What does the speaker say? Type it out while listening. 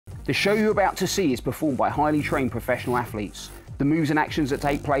The show you're about to see is performed by highly trained professional athletes. The moves and actions that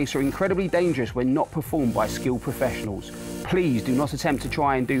take place are incredibly dangerous when not performed by skilled professionals. Please do not attempt to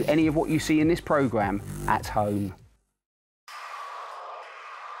try and do any of what you see in this program at home.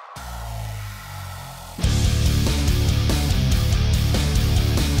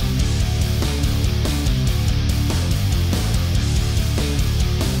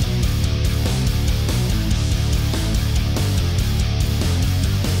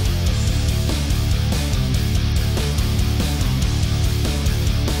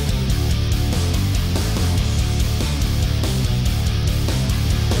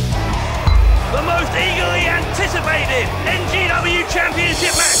 NGW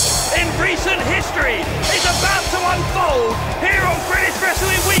Championship match in recent history is about to unfold here on British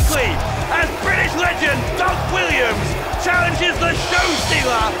Wrestling Weekly as British legend Doug Williams challenges the show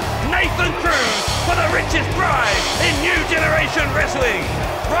stealer Nathan Cruz for the richest prize in New Generation Wrestling.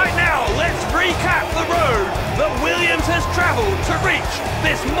 Right now, let's recap the road that Williams has travelled to reach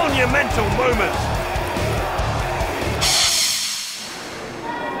this monumental moment.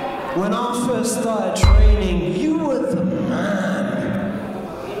 When I first started training, you were the man.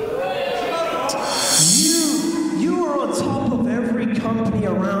 You were on top of every company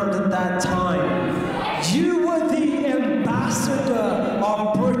around at that time. You were the ambassador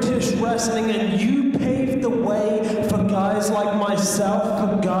of British wrestling, and you paved the way for guys like myself,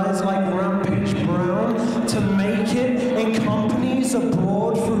 for guys like Rampage Brown, to make it in companies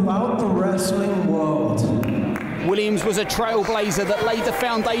abroad throughout the wrestling world. Williams was a trailblazer that laid the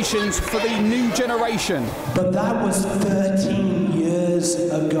foundations for the new generation. But that was 13 years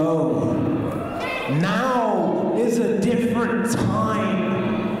ago. Now is a different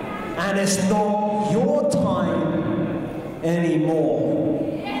time, and it's not your time anymore.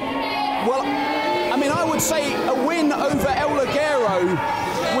 Well, I mean, I would say a win over El Ligero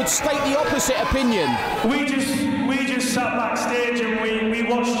would state the opposite opinion. We just sat backstage and we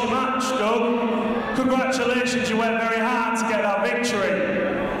watched your match, Doug. Congratulations, you went very hard to get that victory.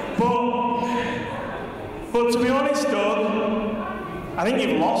 But to be honest, Doug, I think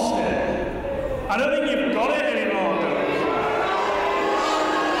you've lost it. I don't think you've got it anymore, Doug.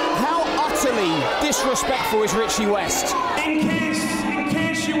 How utterly disrespectful is Richie West? In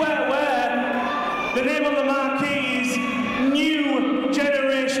case you weren't aware, the name on the marquee is New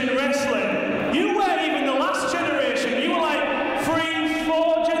Generation Wrestling. You weren't even the last generation. You were like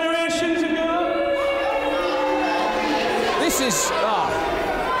 3-4 generations ago. This is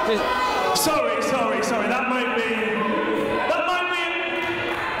sorry. That might be.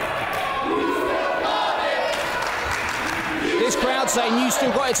 This crowd saying you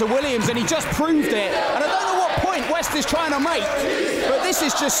still got it to Williams, and he just proved it. And I don't know what point West is trying to make, but this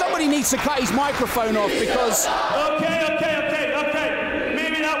is just, somebody needs to cut his microphone off because. Okay.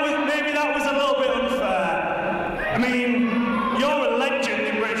 Maybe that was a little bit unfair. I mean, you're a legend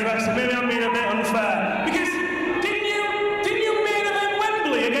in British wrestling. Maybe I'm being a bit unfair because didn't you main event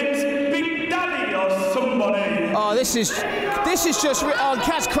Wembley against Big Daddy or somebody? Oh, this is just.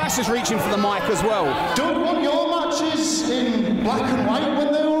 Kaz Crass is reaching for the mic as well. Don't want your matches in black and white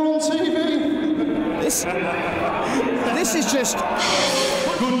when they were on TV. This is just.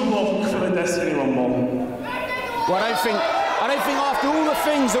 Good luck for the Destiny Rumble. Well, I don't think after all the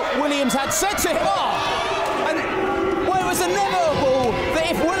things that Williams had said to him, and well, it was inevitable that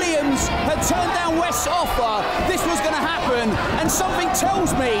if Williams had turned down West's offer, this was going to happen. And something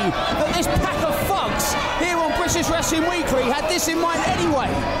tells me that this pack of fucks here on British Wrestling Weekly had this in mind anyway.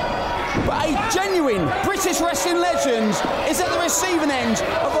 But a genuine British wrestling legend is at the receiving end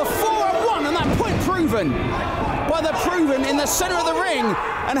of a 4-on-1, and that point proven by the Proven in the centre of the ring,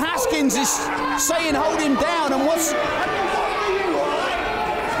 and Haskins is saying hold him down, and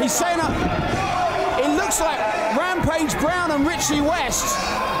he's saying it looks like Rampage Brown and Richie West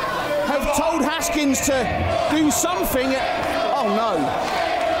have told Haskins to do something. Oh no.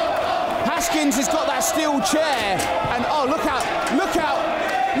 Haskins has got that steel chair, and oh look how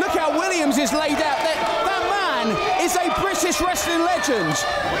Williams is laid out. That man is a British wrestling legend,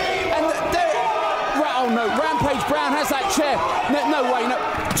 and oh no, Rampage Brown has that chair. No way, no.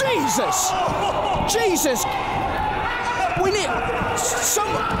 Jesus! We need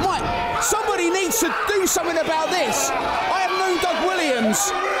somebody needs to do something about this. I have known Doug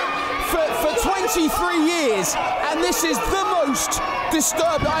Williams for 23 years, and this is the most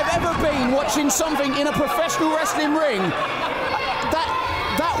disturbed I've ever been watching something in a professional wrestling ring.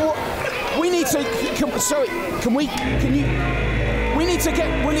 We need to. We need to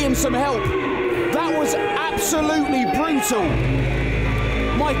get Williams some help. That was absolutely brutal.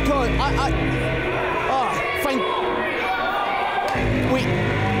 My God,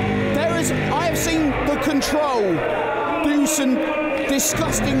 of control, do some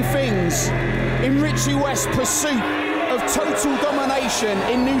disgusting things in Richie West's pursuit of total domination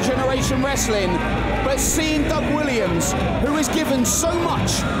in New Generation Wrestling, but seeing Doug Williams, who has given so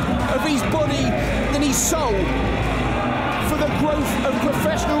much of his body and his soul for the growth of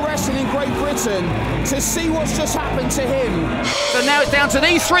professional wrestling in Great Britain, to see what's just happened to him. So now it's down to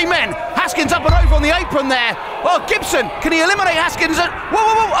these three men. Haskins up and over on the apron there. Oh, Gibson, can he eliminate Haskins?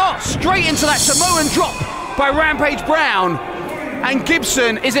 Whoa. Oh, straight into that Samoan drop by Rampage Brown. And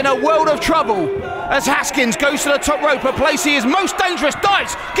Gibson is in a world of trouble as Haskins goes to the top rope, a place he is most dangerous,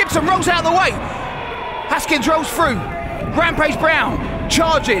 dives. Gibson rolls out of the way. Haskins rolls through. Rampage Brown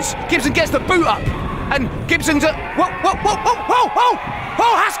charges. Gibson gets the boot up. And Gibson's at...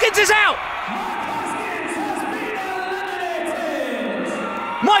 Whoa, Haskins is out!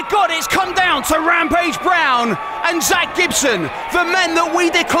 My God, it's come down to Rampage Brown and Zach Gibson, the men that we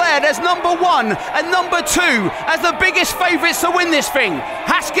declared as number 1 and number 2 as the biggest favourites to win this thing.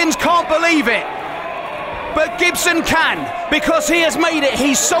 Haskins can't believe it, but Gibson can, because he has made it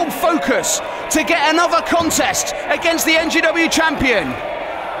his sole focus to get another contest against the NGW champion.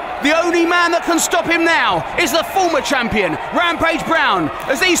 The only man that can stop him now is the former champion, Rampage Brown,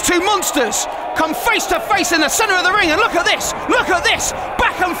 as these two monsters come face to face in the centre of the ring. And look at this,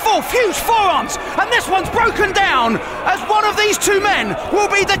 back and forth, huge forearms, and this one's broken down as one of these two men will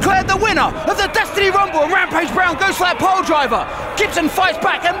be declared the winner of the Destiny Rumble. And Rampage Brown goes for that pile driver. Gibson fights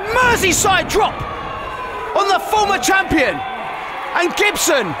back, and Merseyside drop on the former champion. And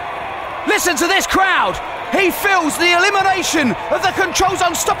Gibson, listen to this crowd. He feels the elimination of the Control's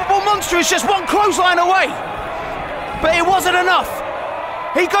unstoppable monster is just one clothesline away. But it wasn't enough.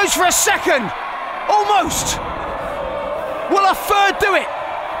 He goes for a second. Almost. Will a third do it?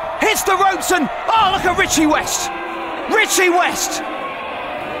 Hits the ropes and... Oh, look at Richie West. Richie West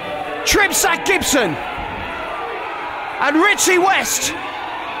trips Zach Gibson. And Richie West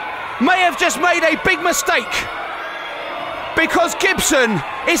may have just made a big mistake, because Gibson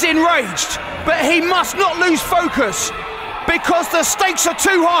is enraged, but he must not lose focus, because the stakes are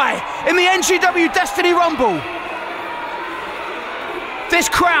too high in the NGW Destiny Rumble. This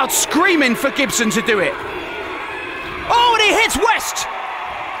crowd screaming for Gibson to do it. Oh, and he hits West,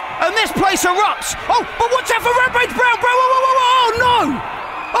 and this place erupts. Oh, but watch out for Rampage Brown. Oh no!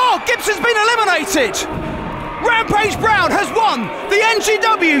 Oh, Gibson's been eliminated. Rampage Brown has won the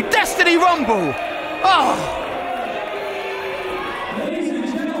NGW Destiny Rumble. Oh.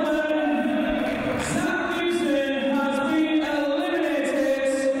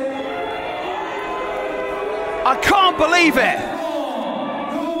 I can't believe it.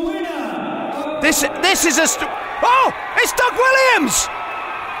 This is a... Oh, it's Doug Williams.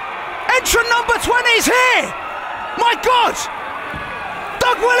 Entrant number 20 is here. My God.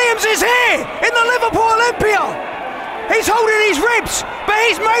 Doug Williams is here in the Liverpool Olympia. He's holding his ribs, but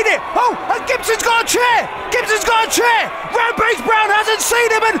he's made it. Oh, and Gibson's got a chair. Rampage Brown hasn't seen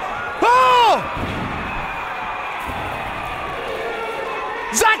him, and... Oh!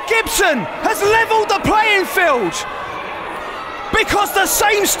 Zach Gibson has levelled the playing field, because the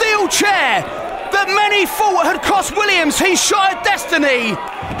same steel chair that many thought had cost Williams his shot at destiny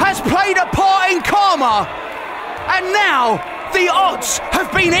has played a part in karma, and now the odds have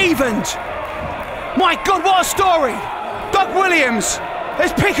been evened. My God, what a story. Doug Williams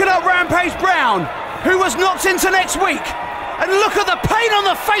is picking up Rampage Brown, who was knocked into next week, and look at the pain on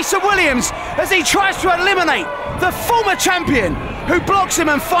the face of Williams as he tries to eliminate the former champion, who blocks him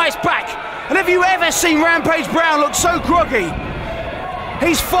and fights back. And have you ever seen Rampage Brown look so groggy?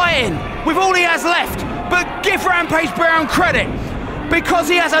 He's fighting with all he has left, but give Rampage Brown credit, because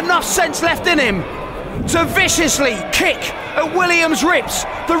he has enough sense left in him to viciously kick at Williams' ribs,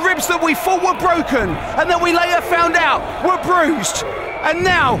 the ribs that we thought were broken and that we later found out were bruised. And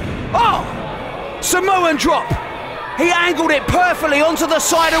now, oh, Samoan drop. He angled it perfectly onto the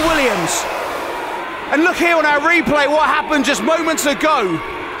side of Williams. And look here on our replay what happened just moments ago.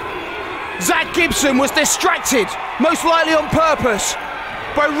 Zach Gibson was distracted, most likely on purpose,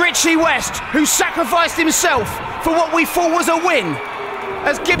 by Richie West, who sacrificed himself for what we thought was a win,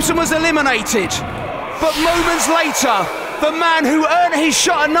 as Gibson was eliminated. But moments later, the man who earned his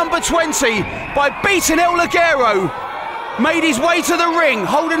shot at number 20 by beating El Ligero made his way to the ring,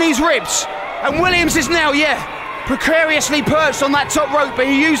 holding his ribs. And Williams is now, precariously perched on that top rope, but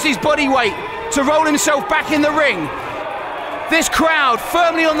he used his body weight to roll himself back in the ring. This crowd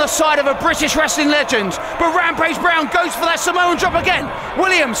firmly on the side of a British wrestling legend, but Rampage Brown goes for that Samoan drop again.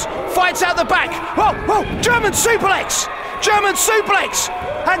 Williams fights out the back. Oh, German suplex!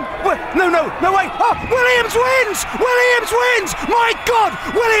 And, no, wait. Oh, Williams wins! My God,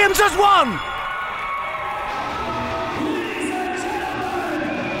 Williams has won!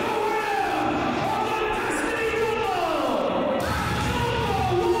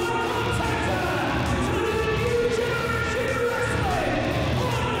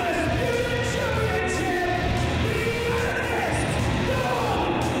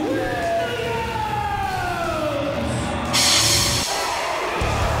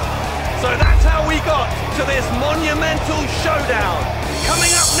 title showdown.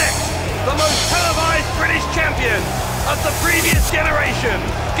 Coming up next, the most televised British champion of the previous generation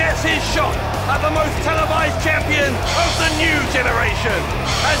gets his shot at the most televised champion of the new generation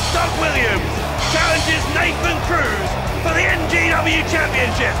as Doug Williams challenges Nathan Cruz for the NGW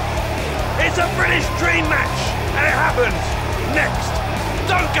Championship. It's a British dream match and it happens next.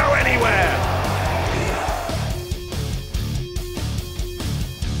 Don't go anywhere.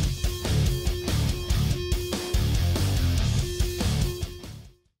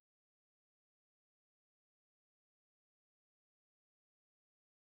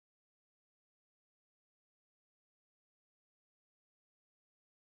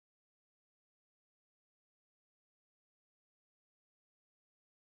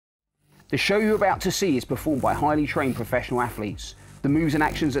 The show you're about to see is performed by highly trained professional athletes. The moves and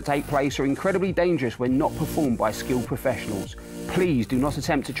actions that take place are incredibly dangerous when not performed by skilled professionals. Please do not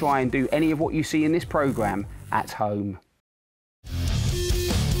attempt to try and do any of what you see in this programme at home.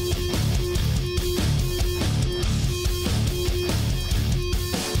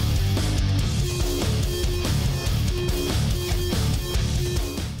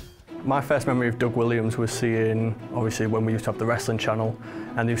 My first memory of Doug Williams was seeing, obviously, when we used to have the wrestling channel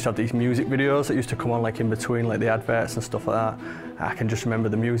and they used to have these music videos that used to come on like in between like the adverts and stuff like that. I can just remember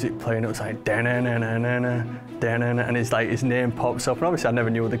the music playing, it was like da-na-na-na-na-na, da-na-na, and it's like his name pops up, and obviously I never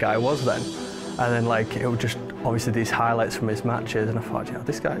knew who the guy was then. And then like it was just obviously these highlights from his matches, and I thought, you know,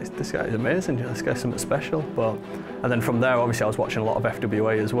 this guy is amazing, you know, this guy's something special. And then from there, obviously I was watching a lot of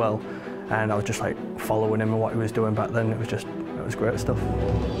FWA as well, and I was just like following him and what he was doing back then. It was great stuff.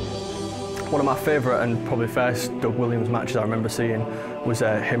 One of my favourite and probably first Doug Williams matches I remember seeing was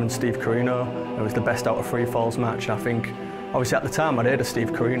him and Steve Corino. It was the best out of three falls match, and I think, obviously at the time I'd heard of Steve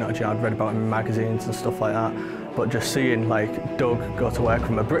Corino, you know, I'd read about him in magazines and stuff like that, but just seeing like Doug go to work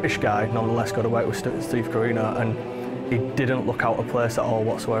from a British guy, nonetheless go to work with Steve Corino, and he didn't look out of place at all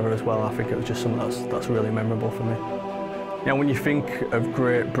whatsoever as well. I think it was just something that's really memorable for me. You know, when you think of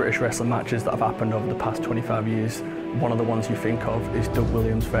great British wrestling matches that have happened over the past 25 years, one of the ones you think of is Doug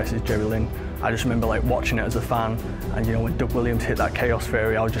Williams versus Jerry Lynn. I just remember like watching it as a fan, and you know, when Doug Williams hit that Chaos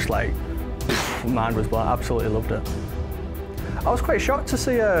Theory, I was just like, mind was blown. I absolutely loved it. I was quite shocked to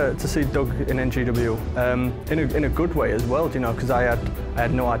see Doug in NGW in a good way as well, you know, because I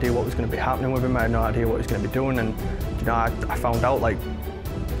had no idea what was going to be happening with him. I had no idea what he was going to be doing, and you know, I found out like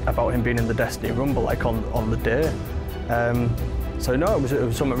about him being in the Destiny Rumble like on the day. So no, it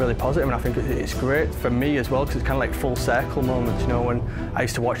was something really positive, and I think it's great for me as well, because it's kind of like full circle moments, you know, when I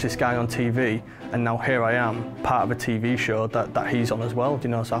used to watch this guy on TV and now here I am, part of a TV show that he's on as well, you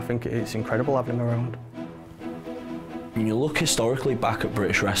know, so I think it's incredible having him around. When you look historically back at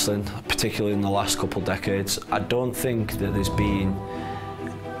British wrestling, particularly in the last couple of decades, I don't think that there's been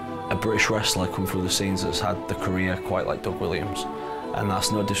a British wrestler come through the scenes that's had the career quite like Doug Williams. And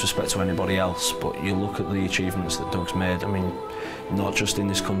that's no disrespect to anybody else, but you look at the achievements that Doug's made, I mean, not just in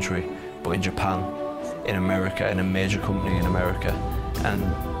this country, but in Japan, in America, in a major company in America. And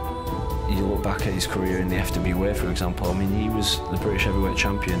you look back at his career in the FWA, for example, I mean, he was the British heavyweight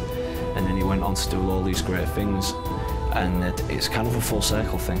champion, and then he went on to do all these great things. And it's kind of a full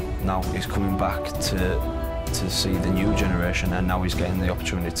circle thing. Now he's coming back to see the new generation, and now he's getting the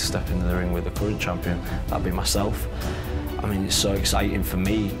opportunity to step into the ring with the current champion. That'd be myself. I mean, it's so exciting for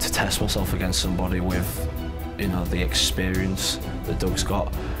me to test myself against somebody with, you know, the experience that Doug's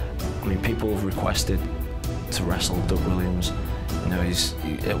got. I mean, people have requested to wrestle Doug Williams. You know,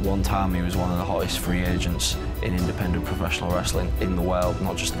 at one time he was one of the hottest free agents in independent professional wrestling in the world,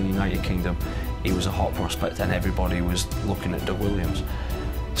 not just in the United Kingdom. He was a hot prospect and everybody was looking at Doug Williams.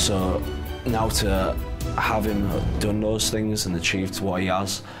 So now to have him done those things and achieved what he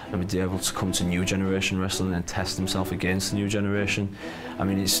has, and be able to come to new generation wrestling and test himself against the new generation, I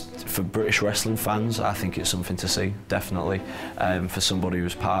mean, it's for British wrestling fans, I think it's something to see, definitely, for somebody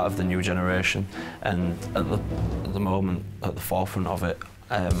who's part of the new generation and at the moment at the forefront of it.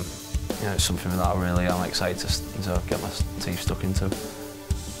 You know, it's something that I really am excited to get my teeth stuck into.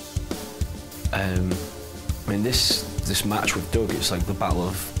 I mean, this match with Doug, it's like the battle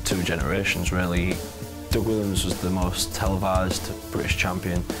of two generations, really. Doug Williams was the most televised British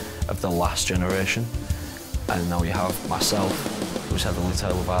champion of the last generation, and now you have myself, who's heavily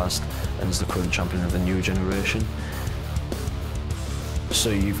televised and is the current champion of the new generation.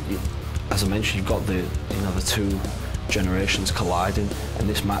 So as I mentioned, you've got the two generations colliding, and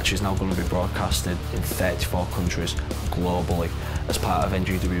this match is now going to be broadcasted in 34 countries globally as part of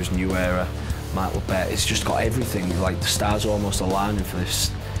NGW's new era. Michael Bet, it's just got everything, like the stars are almost aligning for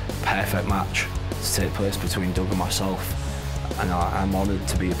this perfect match to take place between Doug and myself, and I'm honoured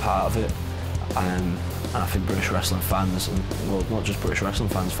to be a part of it. And I think British wrestling fans, and well, not just British wrestling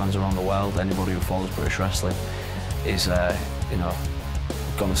fans, fans around the world, anybody who follows British wrestling, is you know,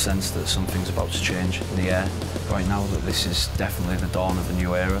 gonna sense that something's about to change in the air right now. That this is definitely the dawn of a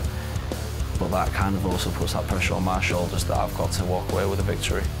new era. But that kind of also puts that pressure on my shoulders that I've got to walk away with a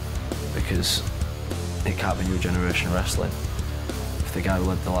victory, because it can't be new generation wrestling if the guy who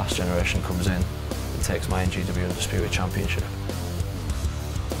led the last generation comes in and takes my NGW Undisputed Championship.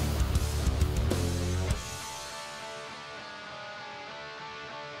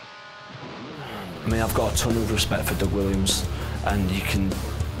 I mean, I've got a ton of respect for Doug Williams, and you can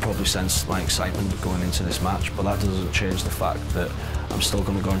probably sense my excitement going into this match, but that doesn't change the fact that I'm still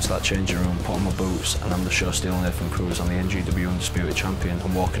going to go into that changing room, put on my boots, and I'm the show stealing Nathan Cruz. I'm the NGW Undisputed Champion.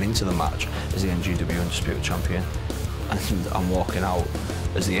 I'm walking into the match as the NGW Undisputed Champion, and I'm walking out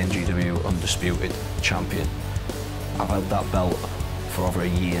as the NGW Undisputed Champion. I've held that belt for over a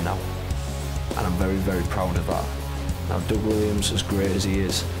year now, and I'm very, very proud of that. Now, Doug Williams, as great as he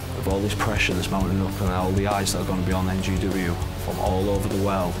is, with all this pressure that's mounting up and all the eyes that are going to be on NGW from all over the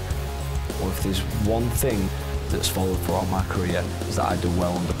world, well, if there's one thing that's followed throughout my career, is that I do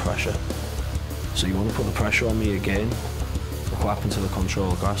well under pressure. So you want to put the pressure on me again? Look what happened to the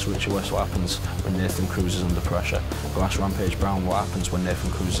Controller, go ask Richie West what happens when Nathan Cruz is under pressure. Go ask Rampage Brown what happens when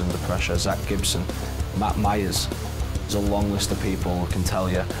Nathan Cruz is under pressure. Zach Gibson, Matt Myers. There's a long list of people who can tell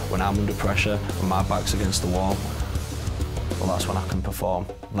you when I'm under pressure, when my back's against the wall, well, that's when I can perform.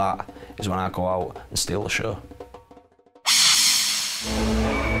 That is when I go out and steal the show.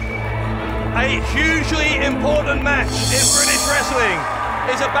 A hugely important match in British wrestling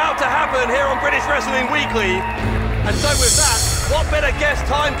is about to happen here on British Wrestling Weekly. And so with that, what better guest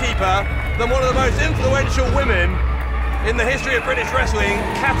timekeeper than one of the most influential women in the history of British wrestling,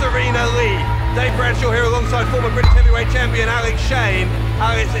 Katharina Lee. Dave Bradshaw here alongside former British heavyweight champion Alex Shane.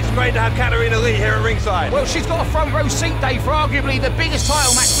 Alex, it's great to have Katharina Lee here at ringside. Well, she's got a front row seat, Dave, for arguably the biggest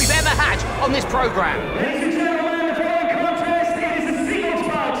title match we've ever had on this programme. Ladies and gentlemen, the following contest is a singles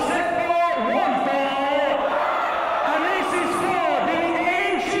bout set for one fall. And this is for the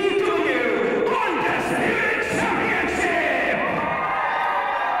NGW Undisputed Championship.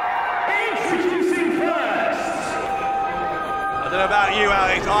 Introducing first. I don't know about you,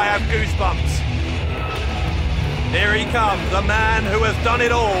 Alex, I have goosebumps. Here he comes, the man who has done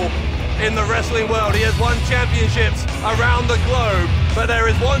it all in the wrestling world. He has won championships around the globe, but there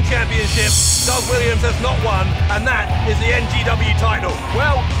is one championship Doug Williams has not won, and that is the NGW title.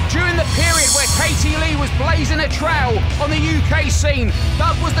 Well, during the period where Katie Lee was blazing a trail on the UK scene,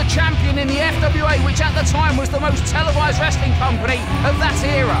 Doug was the champion in the FWA, which at the time was the most televised wrestling company of that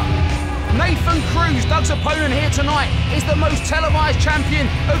era. Nathan Cruz, Doug's opponent here tonight, is the most televised champion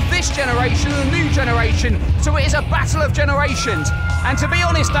of this generation, the new generation, so it is a battle of generations. And to be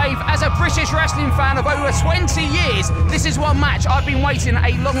honest, Dave, as a British wrestling fan of over 20 years, this is one match I've been waiting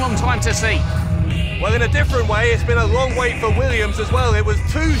a long, long time to see. Well, in a different way, it's been a long wait for Williams as well. It was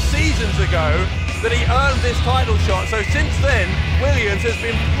 2 seasons ago that he earned this title shot, so since then, Williams has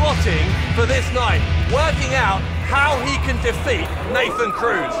been plotting for this night, working out how he can defeat Nathan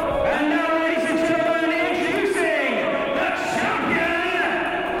Cruz. And now, ladies and gentlemen, introducing the champion.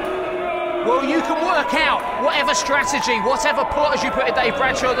 Well, you can work out whatever strategy, whatever plot, as you put it, Dave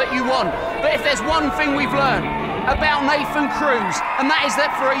Bradshaw, that you want. But if there's one thing we've learned about Nathan Cruz, and that is that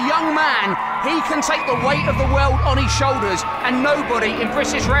for a young man, he can take the weight of the world on his shoulders, and nobody in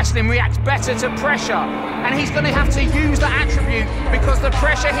British wrestling reacts better to pressure. And he's going to have to use that attribute, because the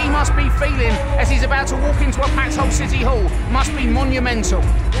pressure he must be feeling as he's about to walk into a packed Hull City Hall must be monumental.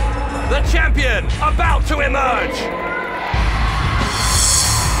 The champion about to emerge.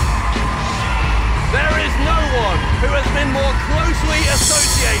 There is no one who has been more closely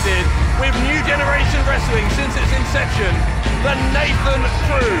associated with New Generation Wrestling since its inception than Nathan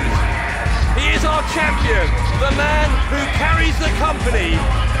Cruz. He is our champion, the man who carries the company.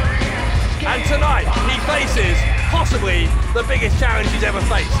 And tonight he faces possibly the biggest challenge he's ever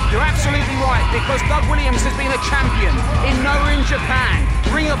faced. You're absolutely right, because Doug Williams has been a champion in Noah in Japan,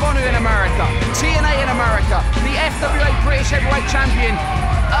 Ring of Honor in America, TNA in America, the FWA British Heavyweight Champion,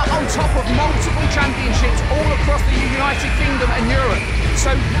 on top of multiple championships all across the United Kingdom and Europe.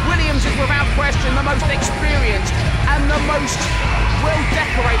 So Williams is without question the most experienced and the most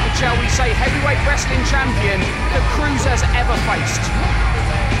well-decorated, shall we say, heavyweight wrestling champion that Cruz has ever faced.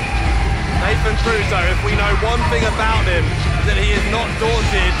 Nathan Cruz, though, if we know one thing about him, is that he is not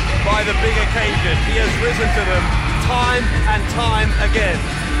daunted by the big occasion. He has risen to them time and time again.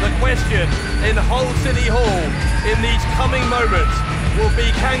 The question in Hull City Hall in these coming moments will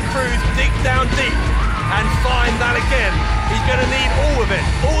be, can Cruz dig down deep and find that again. He's going to need all of it,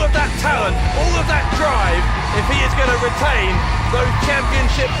 all of that talent, all of that drive, if he is going to retain those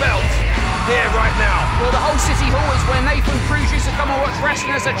championship belts here right now. Well, the whole City Hall is where Nathan Cruz used to come and watch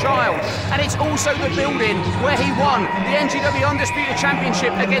wrestling as a child, and it's also the building where he won the NGW Undisputed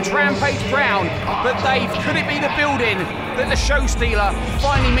Championship against Rampage Brown. But Dave, could it be the building that the show stealer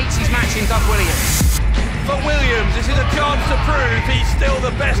finally meets his match in Doug Williams? For Williams, this is a chance to prove he's still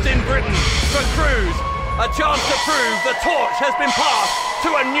the best in Britain. For Cruz, a chance to prove the torch has been passed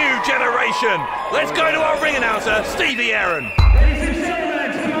to a new generation. Let's go to our ring announcer, Stevie Aaron. Ladies and gentlemen,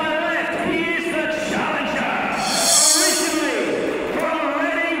 to my left, he is the challenger. Originally from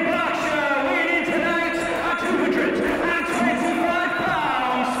Reading, Berkshire, weighing in tonight at 225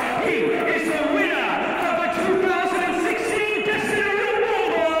 pounds. He is the winner of the 2016 Destiny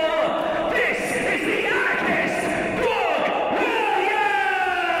Rumble. This is the anarchist, Doug Williams.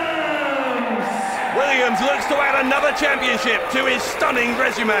 Williams looks to add another championship to his stunning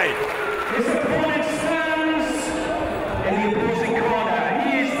resume. His opponent stands in the opposing corner.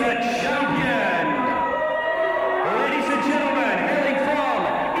 He is the champion. Ladies and gentlemen, hailing from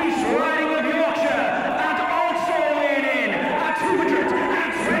East Riding of Yorkshire and also weighing in at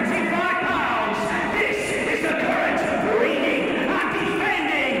 225 pounds. This is the current reigning and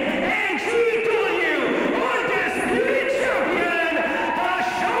defending NGW Undisputed Champion, the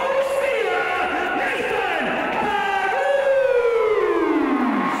show stealer, Nathan Cruz.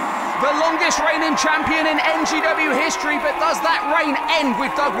 The longest reigning champion in NGW history, but does that reign end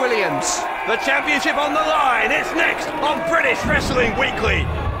with Doug Williams? The championship on the line. It's next on British Wrestling Weekly.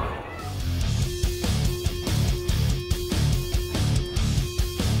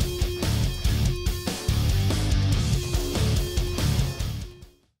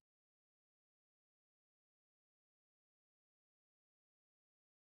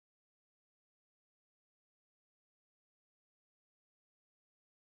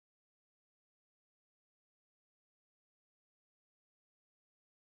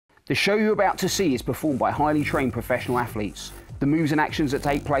 The show you're about to see is performed by highly trained professional athletes. The moves and actions that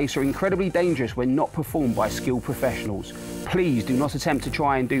take place are incredibly dangerous when not performed by skilled professionals. Please do not attempt to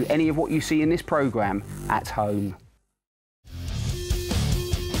try and do any of what you see in this program at home.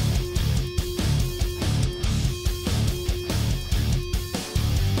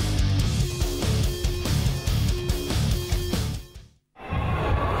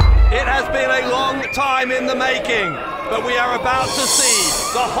 It has been a long time in the making, but we are about to see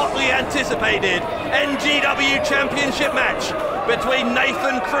the hotly anticipated NGW Championship match between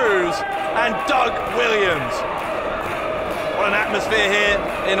Nathan Cruz and Doug Williams. What an atmosphere here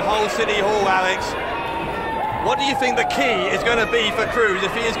in Hull City Hall, Alex. What do you think the key is going to be for Cruz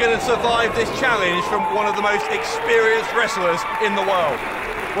if he is going to survive this challenge from one of the most experienced wrestlers in the world?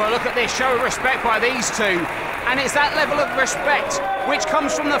 Well, look at this show of respect by these two. And it's that level of respect which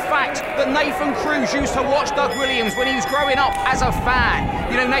comes from the fact that Nathan Cruz used to watch Doug Williams when he was growing up as a fan.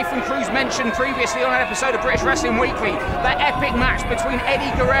 You know, Nathan Cruz mentioned previously on an episode of British Wrestling Weekly that epic match between Eddie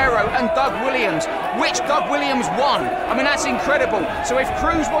Guerrero and Doug Williams, which Doug Williams won. I mean, that's incredible. So if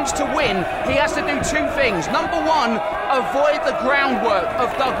Cruz wants to win, he has to do two things. Number one, avoid the groundwork of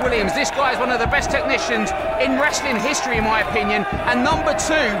Doug Williams. This guy is one of the best technicians in wrestling history, in my opinion. And number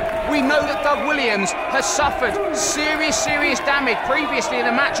two, we know that Doug Williams has suffered serious damage previously in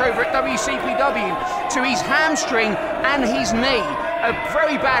a match over at WCPW to his hamstring and his knee. A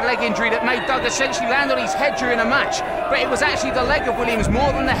very bad leg injury that made Doug essentially land on his head during a match, but it was actually the leg of Williams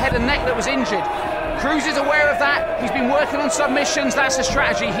more than the head and neck that was injured. Cruz is aware of that. He's been working on submissions. That's a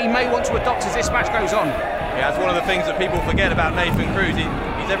strategy he may want to adopt as this match goes on. Yeah, that's one of the things that people forget about Nathan Cruz.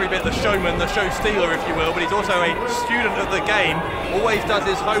 He's every bit the showman, the show stealer, if you will, but he's also a student of the game, always does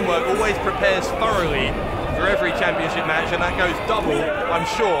his homework, always prepares thoroughly for every championship match, and that goes double, I'm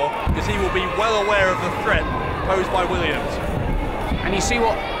sure, because he will be well aware of the threat posed by Williams. And you see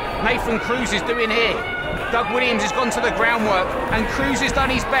what Nathan Cruz is doing here. Doug Williams has gone to the groundwork, and Cruz has done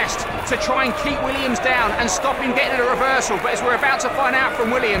his best to try and keep Williams down and stop him getting a reversal. But as we're about to find out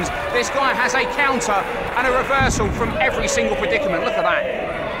from Williams, this guy has a counter and a reversal from every single predicament. Look at that.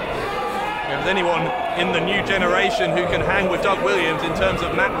 If there's anyone in the new generation who can hang with Doug Williams in terms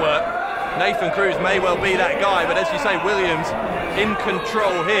of mat work, Nathan Cruz may well be that guy, but as you say, Williams in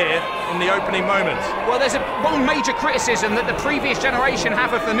control here in the opening moments. Well, there's one major criticism that the previous generation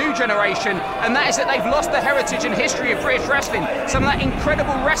have of the new generation, and that is that they've lost the heritage and history of British wrestling. Some of that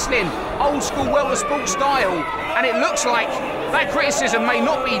incredible wrestling, old school world of sport style, and it looks like that criticism may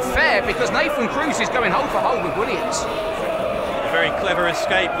not be fair because Nathan Cruz is going hole for hole with Williams. A very clever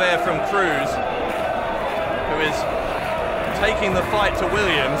escape there from Cruz, who is taking the fight to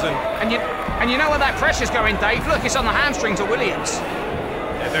Williams, and you know where that pressure's going, Dave. Look, it's on the hamstring to Williams.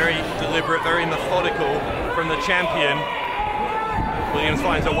 Yeah, very deliberate, very methodical from the champion. Williams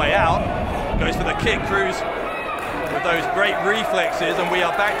finds a way out, goes for the kick. Cruz with those great reflexes, and we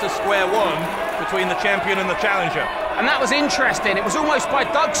are back to square one between the champion and the challenger. And that was interesting. It was almost by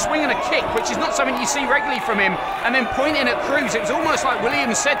Doug swinging a kick, which is not something you see regularly from him, and then pointing at Cruz. It was almost like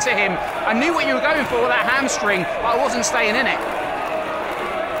Williams said to him, I knew what you were going for with that hamstring, but I wasn't staying in it.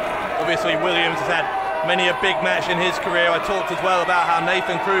 Obviously, Williams has had many a big match in his career. I talked as well about how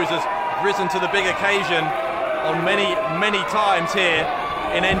Nathan Cruz has risen to the big occasion on many times here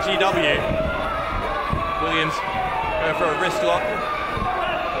in NGW. Williams going for a wrist lock.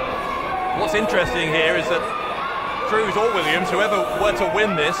 What's interesting here is that Cruz or Williams, whoever were to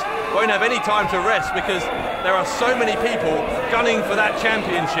win this, won't have any time to rest because there are so many people gunning for that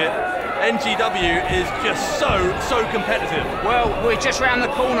championship. NGW is just so competitive. Well, we're just round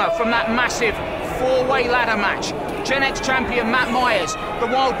the corner from that massive four-way ladder match. Gen X champion Matt Myers,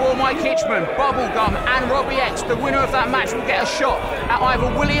 the Wild Boar Mike Hitchman, Bubblegum and Robbie X. The winner of that match will get a shot at either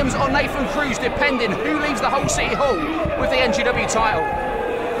Williams or Nathan Cruz, depending who leaves the whole City Hall with the NGW title.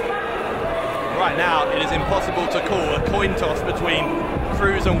 Right now, it is impossible to call a coin toss between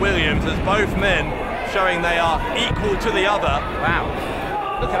Cruz and Williams, as both men showing they are equal to the other. Wow,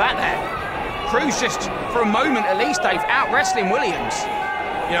 look at that there. Cruz just, for a moment at least, Dave, out-wrestling Williams.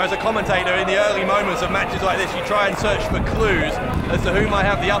 You know, as a commentator, in the early moments of matches like this, you try and search for clues as to who might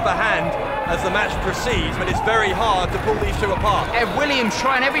have the upper hand as the match proceeds, but it's very hard to pull these two apart. Williams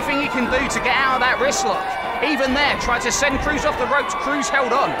trying everything he can do to get out of that wrist lock. Even there, tried to send Cruz off the ropes. Cruz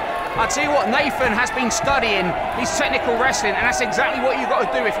held on. I tell you what, Nathan has been studying his technical wrestling, and that's exactly what you've got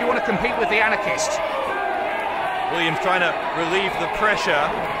to do if you want to compete with the Anarchist. Williams trying to relieve the pressure.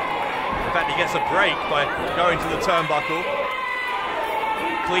 In fact, he gets a break by going to the turnbuckle.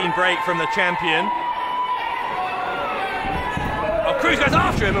 Clean break from the champion. Oh, Cruz goes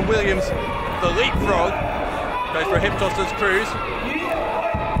after him, and Williams, the leapfrog, goes for a hip toss to Cruz.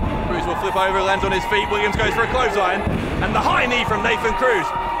 Cruz will flip over, lands on his feet. Williams goes for a clothesline, and the high knee from Nathan Cruz.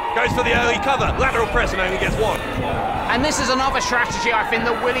 Goes for the early cover, lateral press, and only gets one. And this is another strategy I think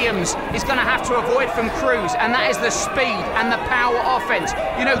that Williams is going to have to avoid from Cruz, and that is the speed and the power offense.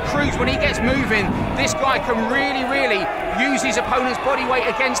 You know, Cruz, when he gets moving, this guy can really use his opponent's body weight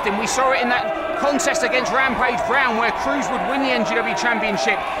against him. We saw it in that contest against Rampage Brown where Cruz would win the NGW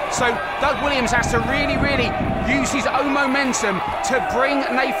Championship. So Doug Williams has to really use his own momentum to bring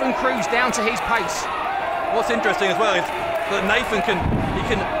Nathan Cruz down to his pace. What's interesting as well is that Nathan can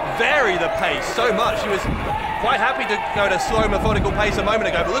vary the pace so much. He was quite happy to go at a slow, methodical pace a moment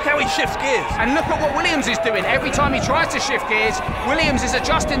ago, but look how he shifts gears. And look at what Williams is doing. Every time he tries to shift gears, Williams is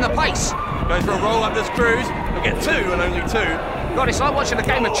adjusting the pace. Goes for a roll up, does Cruz. He'll get two and only two. God, it's like watching a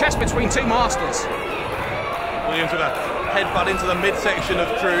game of chess between two masters. Williams with a headbutt into the midsection of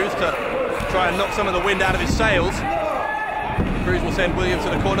Cruz to try and knock some of the wind out of his sails. Cruz will send Williams to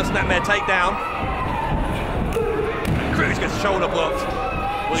the corner, snapmare takedown. Cruz gets shoulder blocked.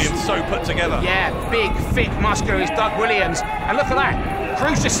 Williams so put together. Yeah, big, thick, muscular is Doug Williams. And look at that.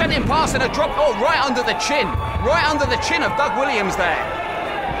 Cruz just sent him past and a drop, right under the chin. Right under the chin of Doug Williams there.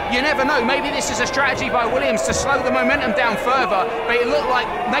 You never know, maybe this is a strategy by Williams to slow the momentum down further, but it looked like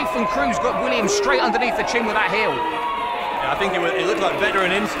Nathan Cruz got Williams straight underneath the chin with that heel. Yeah, I think it looked like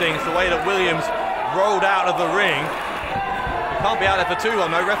veteran instincts, the way that Williams rolled out of the ring. Can't be out there for too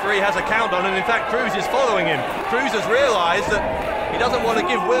long though. Referee has a count on, and in fact Cruz is following him. Cruz has realised that he doesn't want to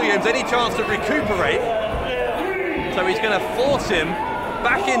give Williams any chance to recuperate, so he's going to force him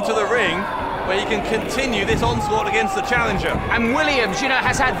back into the ring where he can continue this onslaught against the challenger. And Williams, you know,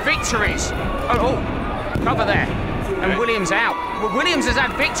 has had victories. Oh, cover there. And Williams out. Well, Williams has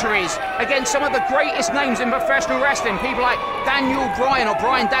had victories against some of the greatest names in professional wrestling. People like Daniel Bryan, or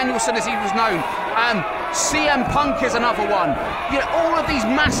Bryan Danielson as he was known. CM Punk is another one. You know, all of these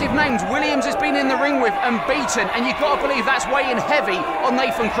massive names Williams has been in the ring with and beaten, and you've got to believe that's weighing heavy on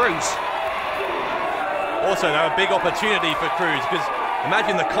Nathan Cruz. Also, though, a big opportunity for Cruz, because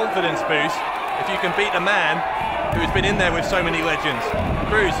imagine the confidence boost if you can beat a man who's been in there with so many legends.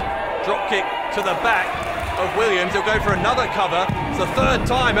 Cruz, drop kick to the back of Williams. He'll go for another cover. It's the third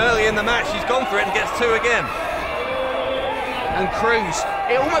time early in the match he's gone for it and gets two again. And Cruz,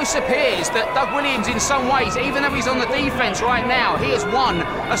 it almost appears that Doug Williams in some ways, even though he's on the defense right now, he has won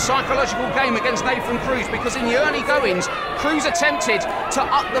a psychological game against Nathan Cruz, because in the early goings, Cruz attempted to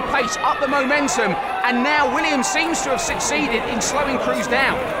up the pace, up the momentum, and now Williams seems to have succeeded in slowing Cruz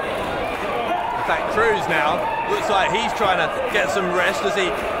down. In fact, Cruz now looks like he's trying to get some rest as he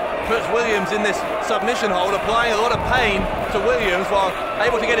puts Williams in this submission hold, applying a lot of pain to Williams while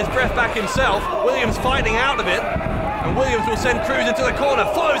able to get his breath back himself. Williams fighting out of it, and Williams will send Cruz into the corner,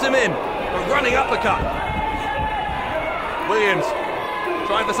 follows him in, a running uppercut. Williams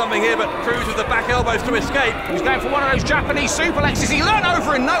trying for something here, but Cruz with the back elbows to escape. He's going for one of those Japanese superplexes he learned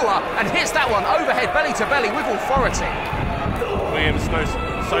over in Noah and hits that one overhead belly to belly with authority. Williams knows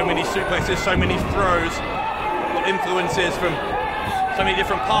so many suplexes, so many throws, got influences from so many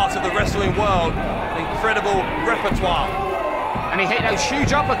different parts of the wrestling world, an incredible repertoire. And he hit those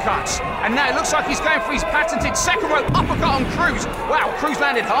huge uppercuts, and now it looks like he's going for his patented second rope uppercut on Cruz. Wow, Cruz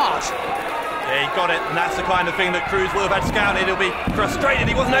landed hard. Yeah, he got it, and that's the kind of thing that Cruz will have had scouted. He'll be frustrated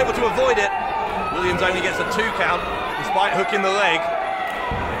he wasn't able to avoid it. Williams only gets a 2 count, despite hooking the leg.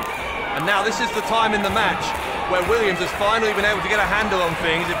 And now this is the time in the match where Williams has finally been able to get a handle on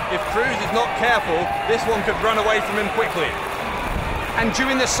things. If Cruz is not careful, this one could run away from him quickly. And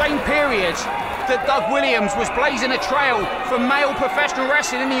during the same period that Doug Williams was blazing a trail for male professional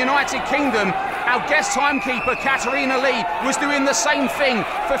wrestling in the United Kingdom, our guest timekeeper, Katarina Lee, was doing the same thing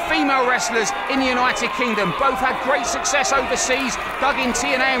for female wrestlers in the United Kingdom. Both had great success overseas, Doug in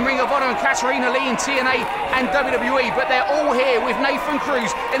TNA and Ring of Honor, and Katarina Lee in TNA and WWE, but they're all here with Nathan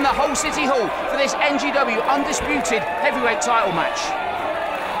Cruz in the Hull City Hall for this NGW Undisputed Heavyweight title match.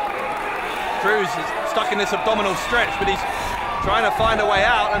 Cruz is stuck in this abdominal stretch, but he's trying to find a way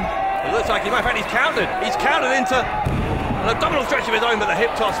out, and it looks like he might. In fact, he's countered. He's countered into an abdominal stretch of his own, but the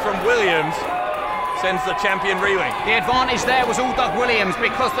hip toss from Williams sends the champion reeling. The advantage there was all Doug Williams,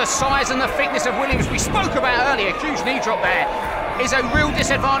 because the size and the thickness of Williams we spoke about earlier, huge knee drop there, is a real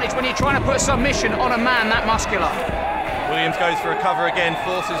disadvantage when you're trying to put submission on a man that muscular. Williams goes for a cover again,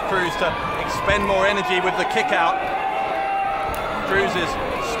 forces Cruz to expend more energy with the kick out. Cruz is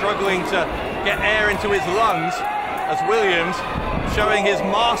struggling to get air into his lungs as Williams showing his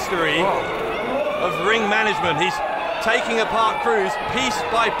mastery of ring management. He's taking apart Cruz piece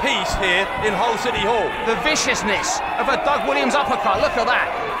by piece here in Hull City Hall. The viciousness of a Doug Williams uppercut, look at that.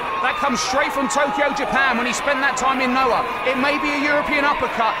 That comes straight from Tokyo, Japan, when he spent that time in Noah. It may be a European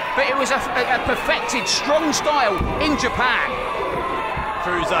uppercut, but it was a perfected, strong style in Japan.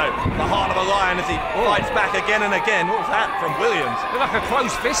 Cruz, though, the heart of a lion as he fights back again and again. What was that from Williams? Looked like a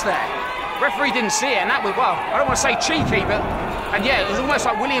closed fist there. Referee didn't see it, and that was, well, I don't want to say cheeky, but, and yeah, it was almost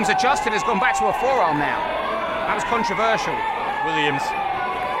like Williams adjusted, has gone back to a forearm now. That was controversial. Williams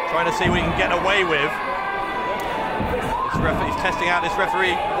trying to see what he can get away with. He's testing out this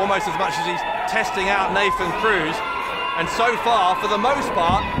referee almost as much as he's testing out Nathan Cruz. And so far, for the most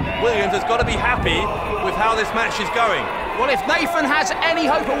part, Williams has got to be happy with how this match is going. Well, if Nathan has any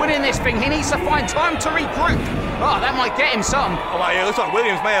hope of winning this thing, he needs to find time to regroup. Oh, that might get him some. Oh, well, yeah, it looks like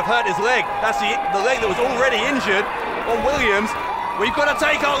Williams may have hurt his leg. That's the leg that was already injured on Williams. We've got to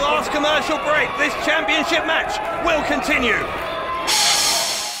take our last commercial break. This championship match will continue.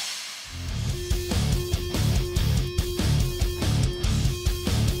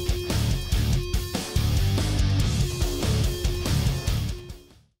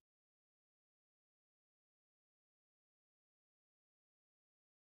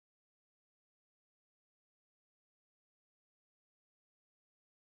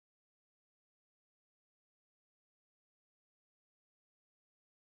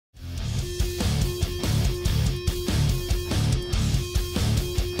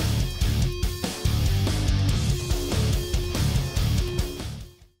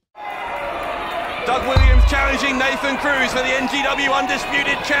 Doug Williams challenging Nathan Cruz for the NGW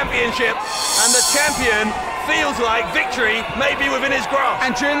Undisputed Championship, and the champion feels like victory may be within his grasp.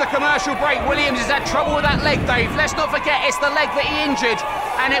 And during the commercial break, Williams has had trouble with that leg, Dave. Let's not forget, it's the leg that he injured,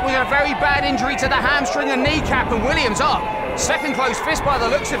 and it was a very bad injury to the hamstring and kneecap, and Williams up. Second closed fist by the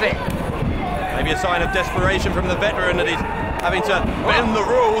looks of it. Maybe a sign of desperation from the veteran that he's having to bend the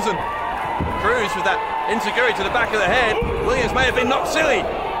rules, and Cruz with that insecurity to the back of the head. Williams may have been knocked silly.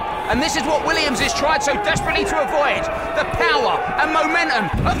 And this is what Williams has tried so desperately to avoid. The power and momentum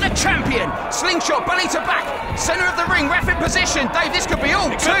of the champion. Slingshot, belly to back, centre of the ring, ref in position. Dave, this could be all,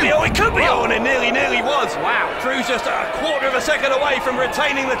 It could be all, and it nearly was. Wow. Cruz just a quarter of a second away from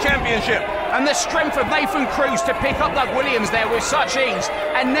retaining the championship. And the strength of Nathan Cruz to pick up Doug Williams there with such ease.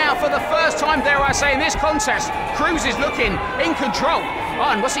 And now, for the first time, dare I say, in this contest, Cruz is looking in control.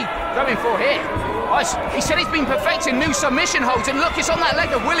 Oh, and what's he going for here? He said he's been perfecting new submission holds, and look, it's on that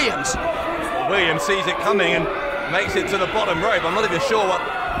leg of Williams. Williams sees it coming and makes it to the bottom rope. I'm not even sure what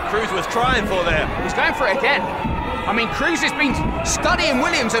Cruz was trying for there. He's going for it again. I mean, Cruz has been studying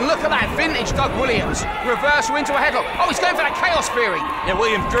Williams, and look at that vintage Doug Williams. Reversal into a headlock. Oh, he's going for that Chaos Theory. Yeah,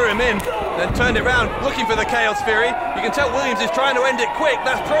 Williams drew him in, then turned it round, looking for the Chaos Theory. You can tell Williams is trying to end it quick.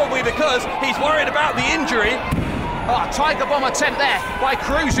 That's probably because he's worried about the injury. Oh, Tiger Bomb attempt there by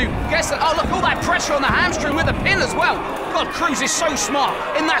Cruz, who gets the... Oh, look, all that pressure on the hamstring with the pin as well. God, Cruz is so smart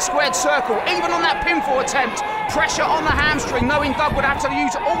in that squared circle. Even on that pinfall attempt, pressure on the hamstring, knowing Doug would have to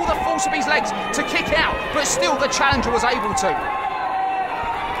use all the force of his legs to kick out, but still the challenger was able to.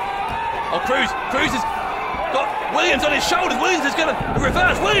 Oh, Cruz has got Williams on his shoulders. Williams is going to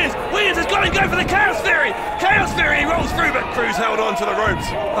reverse. Williams has got to go for the Chaos Theory. Chaos Theory, he rolls through, but Cruz held on to the ropes.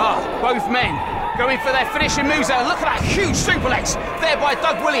 Ah, both men going for their finishing moves there. Look at that huge superplex there by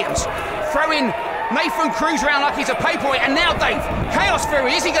Doug Williams. Throwing Nathan Cruz around like he's a paperweight. And now, Dave, Chaos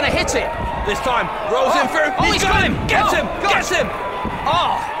Theory, is he going to hit it? This time, rolls him through. Oh, he's got him. Gets him.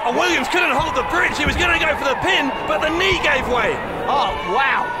 Oh, And Williams couldn't hold the bridge. He was going to go for the pin, but the knee gave way. oh,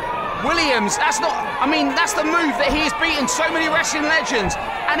 wow. Williams, that's the move that he has beaten so many wrestling legends.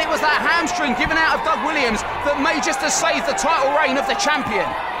 And it was that hamstring given out of Doug Williams that may just have saved the title reign of the champion.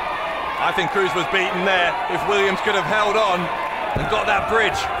 I think Cruz was beaten there if Williams could have held on and got that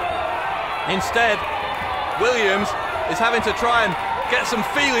bridge. Instead, Williams is having to try and get some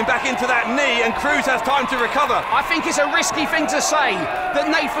feeling back into that knee, and Cruz has time to recover. I think it's a risky thing to say that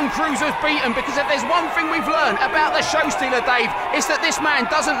Nathan Cruz was beaten, because if there's one thing we've learned about the show stealer, Dave, it's that this man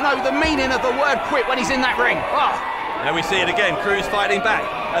doesn't know the meaning of the word quit when he's in that ring. Oh. Now we see it again, Cruz fighting back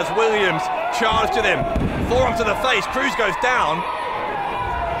as Williams charged at him. Forearm to the face, Cruz goes down,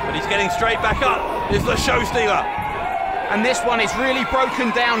 but he's getting straight back up. Is the show stealer. And this one is really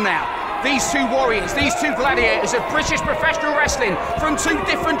broken down now. These two warriors, these two gladiators of British professional wrestling from two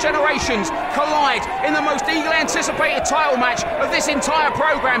different generations collide in the most eagerly anticipated title match of this entire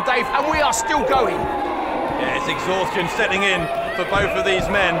program, Dave, and we are still going. Yeah, it's exhaustion setting in for both of these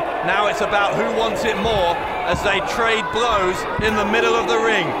men. Now it's about who wants it more as they trade blows in the middle of the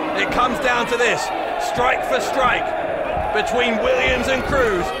ring. It comes down to this, strike for strike between Williams and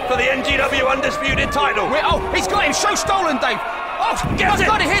Cruz for the NGW Undisputed title. Oh, he's got him, show stolen, Dave. Oh, Gets it.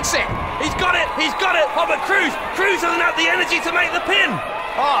 God, he hits it. He's got it. Oh, but Cruz doesn't have the energy to make the pin.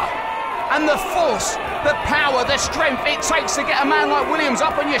 And the force, the power, the strength it takes to get a man like Williams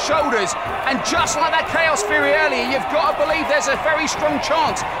up on your shoulders. And just like that Chaos Theory earlier, you've got to believe there's a very strong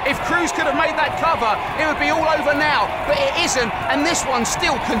chance. If Cruz could have made that cover, it would be all over now. But it isn't, and this one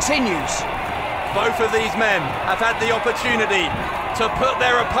still continues. Both of these men have had the opportunity to put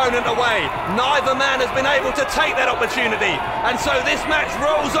their opponent away. Neither man has been able to take that opportunity. And so this match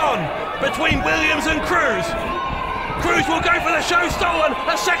rolls on between Williams and Cruz. Cruz will go for the show stolen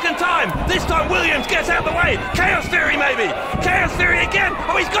a second time. This time Williams gets out of the way. Chaos Theory maybe. Chaos Theory again.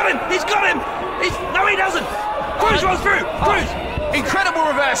 Oh, he's got him. No, he doesn't. Cruz rolls through. Cruz. Incredible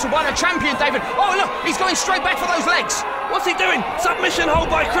reversal by the champion, David. Oh, look, he's going straight back for those legs. What's he doing? Submission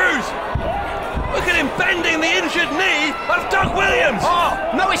hold by Cruz. Look at him bending the injured knee of Doug Williams. Oh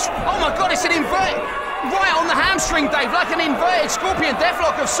my God, it's an inverted, right on the hamstring, Dave, like an inverted scorpion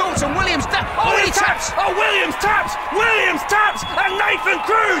deathlock of sorts, and Williams, he taps. Oh, Williams taps, and Nathan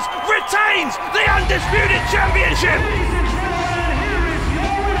Cruz retains the Undisputed Championship.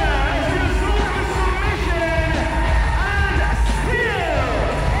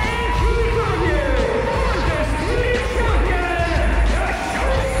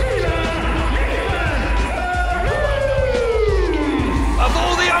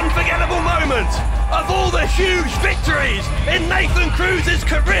 Of all the huge victories in Nathan Cruz's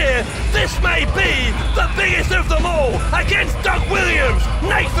career, this may be the biggest of them all. Against Doug Williams,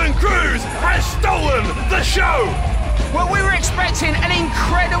 Nathan Cruz has stolen the show. Well, we were expecting an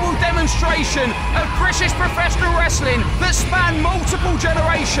incredible demonstration of British professional wrestling that spanned multiple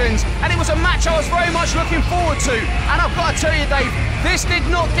generations, and it was a match I was very much looking forward to. And I've got to tell you, Dave, this did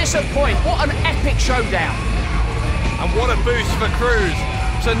not disappoint. What an epic showdown. And what a boost for Cruz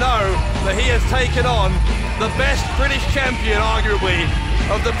to know that he has taken on the best British champion, arguably,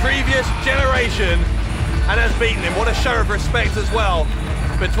 of the previous generation, and has beaten him. What a show of respect as well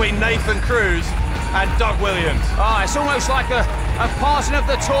between Nathan Cruz and Doug Williams. It's almost like a passing of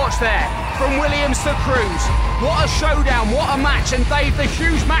the torch there from Williams to Cruz. What a showdown, what a match. And Dave, the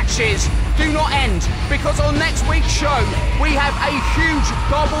huge matches do not end, because on next week's show we have a huge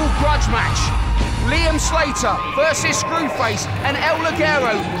double grudge match. Liam Slater versus Screwface, and El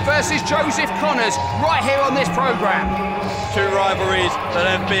Ligero versus Joseph Connors, right here on this program. Two rivalries that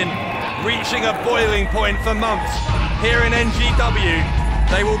have been reaching a boiling point for months here in NGW.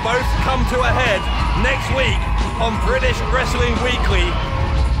 They will both come to a head next week on British Wrestling Weekly.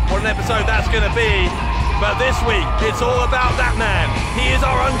 What an episode that's going to be. But this week, it's all about that man. He is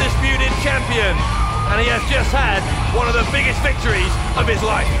our undisputed champion, and he has just had one of the biggest victories of his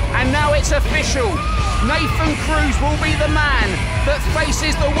life. And now it's official. Nathan Cruz will be the man that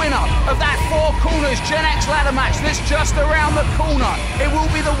faces the winner of that Four Corners Gen X ladder match that's just around the corner. It will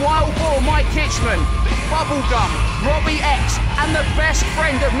be the Wild Boar Mike Kitchman, Bubblegum, Robbie X, and the best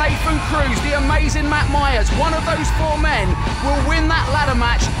friend of Nathan Cruz, the amazing Matt Myers. One of those four men will win that ladder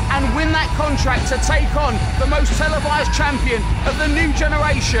match and win that contract to take on the most televised champion of the new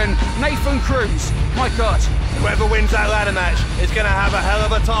generation, Nathan Cruz. My God. Whoever wins that ladder match is going to have a hell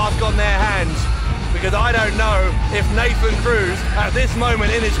of a task on their hands, because I don't know if Nathan Cruz at this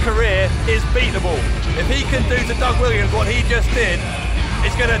moment in his career is beatable. If he can do to Doug Williams what he just did,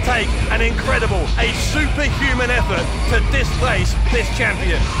 it's going to take an incredible, a superhuman effort to displace this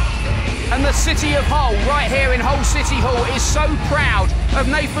champion. And the city of Hull, right here in Hull City Hall, is so proud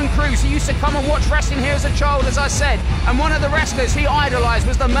of Nathan Cruz. He used to come and watch wrestling here as a child, as I said, and one of the wrestlers he idolised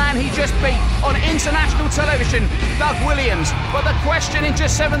was the man he just beat on international television, Doug Williams. But the question in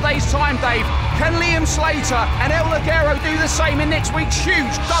just 7 days' time, Dave, can Liam Slater and El Ligero do the same in next week's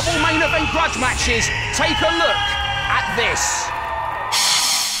huge double main event grudge matches? Take a look at this.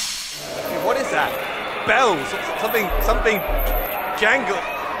 What is that? Bells, something jangle.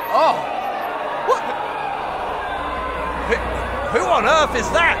 Oh. What? Who on earth is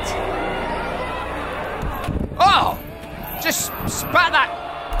that? Oh! Just spat that.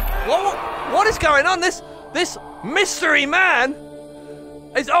 What is going on? This mystery man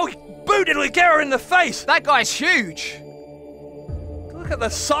is booted Ligero in the face. That guy's huge. Look at the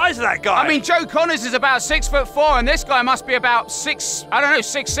size of that guy. I mean, Joe Connors is about 6'4", and this guy must be about 6'6",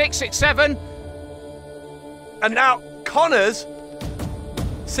 6'7". And now Connors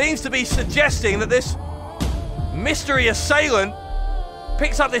seems to be suggesting that this mystery assailant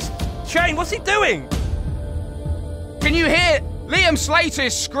picks up this chain. What's he doing? Can you hear Liam Slater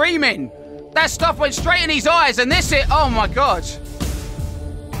screaming? That stuff went straight in his eyes, and oh my God.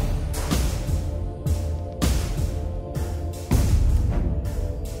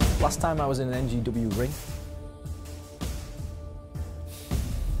 Last time I was in an NGW ring,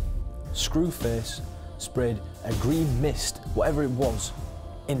 Screwface sprayed a green mist, whatever it was,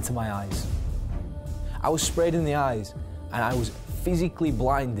 into my eyes. I was sprayed in the eyes and I was physically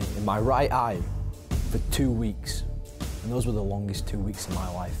blinded in my right eye for 2 weeks. And those were the longest 2 weeks of my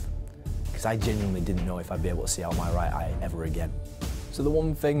life, because I genuinely didn't know if I'd be able to see out my right eye ever again. So the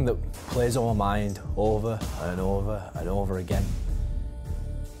one thing that plays on my mind over and over and over again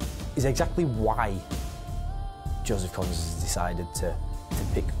is exactly why Joseph Connors has decided to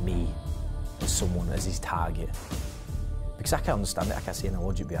pick me as someone as his target. Because I can't understand it, I can't see any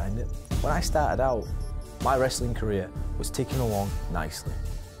logic behind it. When I started out, my wrestling career was ticking along nicely.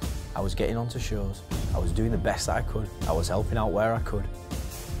 I was getting onto shows, I was doing the best that I could, I was helping out where I could,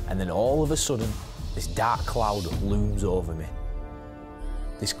 and then all of a sudden, this dark cloud looms over me.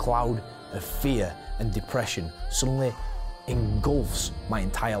 This cloud of fear and depression suddenly engulfs my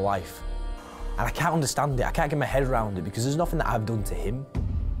entire life. And I can't understand it, I can't get my head around it, because there's nothing that I've done to him.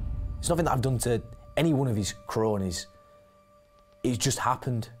 There's nothing that I've done to any one of his cronies. It's just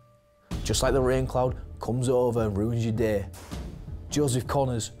happened. Just like the rain cloud comes over and ruins your day, Joseph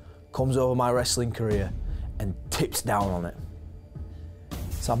Connors comes over my wrestling career and tips down on it.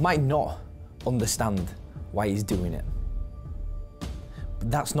 So I might not understand why he's doing it, but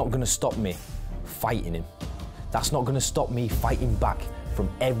that's not going to stop me fighting him. That's not going to stop me fighting back from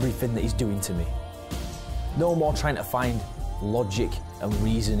everything that he's doing to me. No more trying to find logic and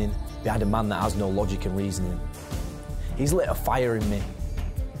reasoning behind a man that has no logic and reasoning. He's lit a fire in me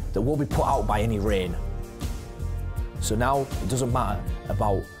that won't be put out by any rain. So now it doesn't matter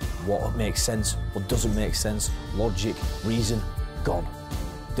about what makes sense, what doesn't make sense, logic, reason, gone.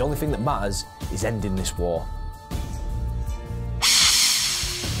 The only thing that matters is ending this war.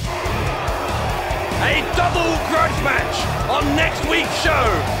 A double grudge match on next week's show.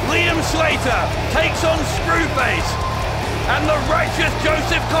 Liam Slater takes on Screwface, and the righteous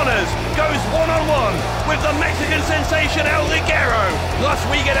Joseph Connors goes one-on-one with the Mexican sensation El Ligero. Plus,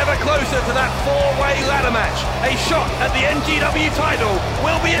 we get ever closer to that four-way ladder match. A shot at the NGW title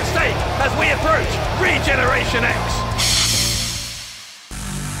will be at stake as we approach Regeneration X.